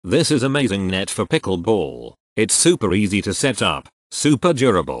This is amazing net for pickleball. It's super easy to set up, super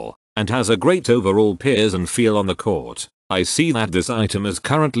durable, and has a great overall appearance and feel on the court. I see that this item is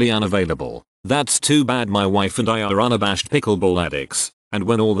currently unavailable. That's too bad. My wife and I are unabashed pickleball addicts, and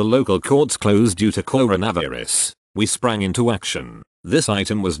when all the local courts closed due to coronavirus, we sprang into action. This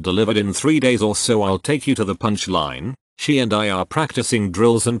item was delivered in 3 days or so. I'll take you to the punchline. She and I are practicing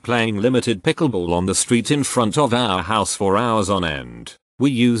drills and playing limited pickleball on the street in front of our house for hours on end. We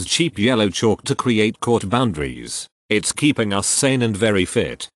use cheap yellow chalk to create court boundaries. It's keeping us sane and very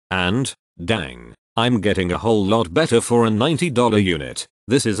fit, and, dang, I'm getting a whole lot better for a $90 unit.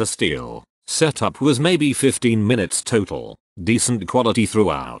 This is a steal. Setup was maybe 15 minutes total. Decent quality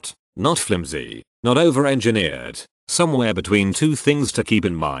throughout. Not flimsy, not over-engineered. Somewhere between two things to keep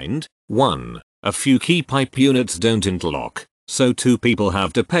in mind. 1. A few key pipe units don't interlock, so two people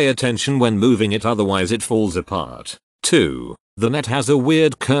have to pay attention when moving it, otherwise it falls apart. 2. The net has a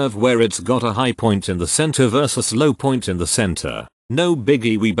weird curve where it's got a high point in the center versus low point in the center. No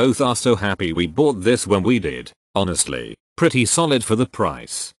biggie, we both are so happy we bought this when we did. Honestly, pretty solid for the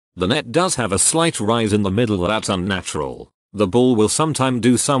price. The net does have a slight rise in the middle, that's unnatural. The ball will sometimes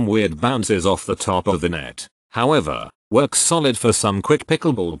do some weird bounces off the top of the net. However, works solid for some quick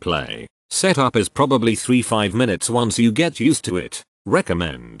pickleball play. Setup is probably 3-5 minutes once you get used to it.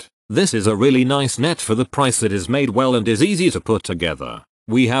 Recommend. This is a really nice net for the price. It is made well and is easy to put together.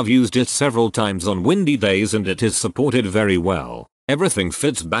 We have used it several times on windy days and it is supported very well. Everything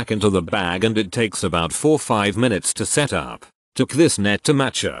fits back into the bag and it takes about 4-5 minutes to set up. Took this net to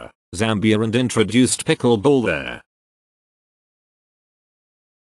Matcha, Zambia and introduced pickleball there.